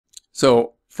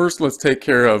So first, let's take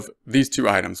care of these two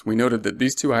items. We noted that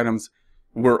these two items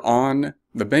were on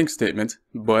the bank statement,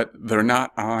 but they're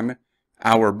not on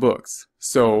our books.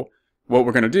 So what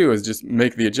we're going to do is just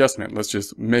make the adjustment. Let's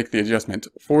just make the adjustment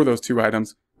for those two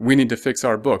items. We need to fix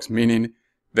our books, meaning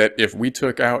that if we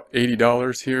took out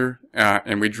 $80 here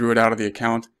and we drew it out of the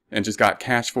account and just got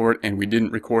cash for it and we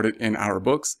didn't record it in our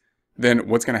books, then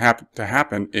what's going to have to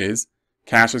happen is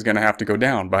cash is going to have to go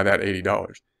down by that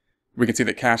 $80. We can see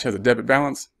that cash has a debit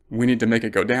balance. We need to make it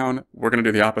go down. We're going to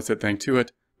do the opposite thing to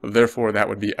it. Therefore, that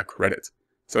would be a credit.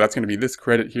 So that's going to be this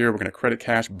credit here. We're going to credit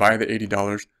cash by the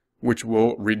 $80, which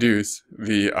will reduce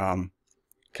the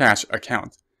cash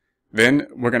account. Then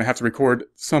we're going to have to record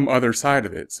some other side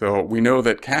of it. So we know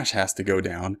that cash has to go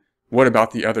down. What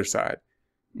about the other side?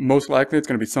 Most likely it's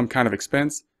going to be some kind of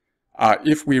expense.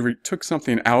 If we took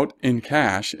something out in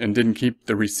cash and didn't keep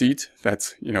the receipt,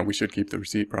 that's, we should keep the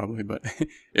receipt probably, but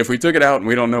if we took it out and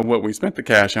we don't know what we spent the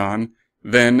cash on,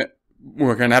 then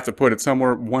we're going to have to put it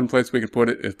somewhere. One place we could put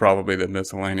it is probably the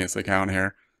miscellaneous account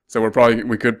here. So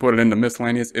we could put it in the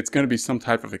miscellaneous. It's going to be some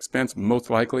type of expense,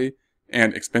 most likely,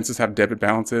 and expenses have debit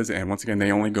balances, and once again,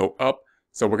 they only go up.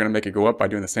 So we're going to make it go up by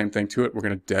doing the same thing to it. We're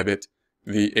going to debit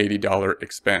the $80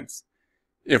 expense.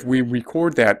 If we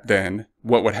record that, then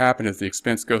what would happen is the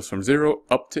expense goes from 0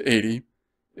 up to 80.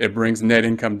 It brings net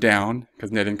income down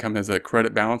because net income has a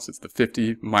credit balance. It's the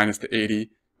 50 minus the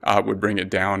 80 would bring it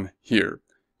down here.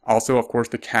 Also, of course,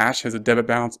 the cash has a debit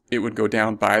balance. It would go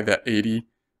down by that 80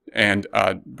 and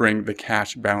bring the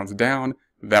cash balance down.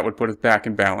 That would put us back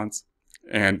in balance.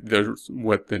 And there's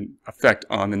what the effect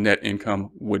on the net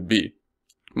income would be.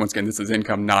 Once again, this is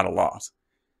income, not a loss.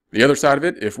 The other side of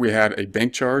it, if we had a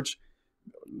bank charge,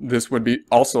 this would be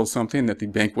also something that the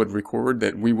bank would record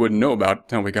that we wouldn't know about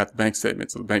until we got the bank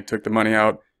statement. So the bank took the money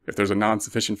out. If there's a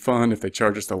non-sufficient fund, if they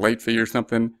charge us a late fee or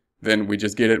something, then we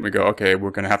just get it and we go, okay,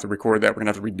 we're going to have to record that. We're going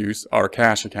to have to reduce our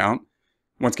cash account.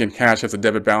 Once again, cash has a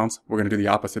debit balance. We're going to do the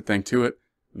opposite thing to it.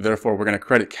 Therefore, we're going to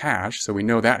credit cash. So we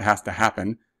know that has to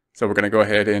happen. So we're going to go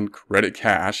ahead and credit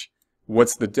cash.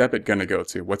 What's the debit going to go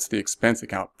to? What's the expense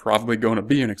account? Probably going to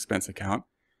be an expense account.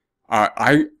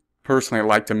 I personally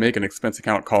like to make an expense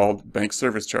account called bank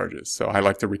service charges. So I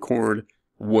like to record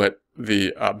what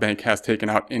the bank has taken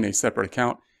out in a separate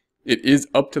account. It is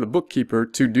up to the bookkeeper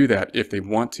to do that if they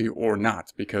want to or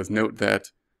not, because note that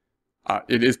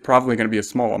it is probably going to be a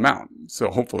small amount.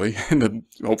 So hopefully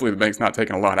the bank's not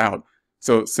taking a lot out.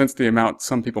 So since the amount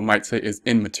some people might say is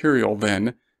immaterial,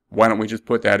 then why don't we just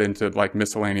put that into like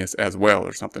miscellaneous as well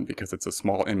or something, because it's a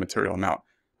small immaterial amount.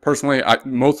 Personally,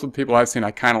 most of the people I've seen, I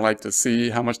kind of like to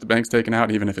see how much the bank's taken out,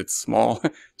 even if it's small,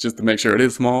 just to make sure it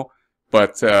is small.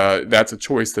 But that's a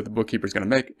choice that the bookkeeper is going to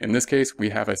make. In this case, we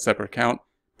have a separate account,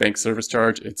 bank service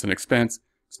charge. It's an expense.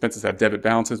 Expenses have debit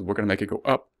balances. We're going to make it go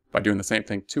up by doing the same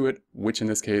thing to it, which in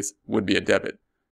this case would be a debit.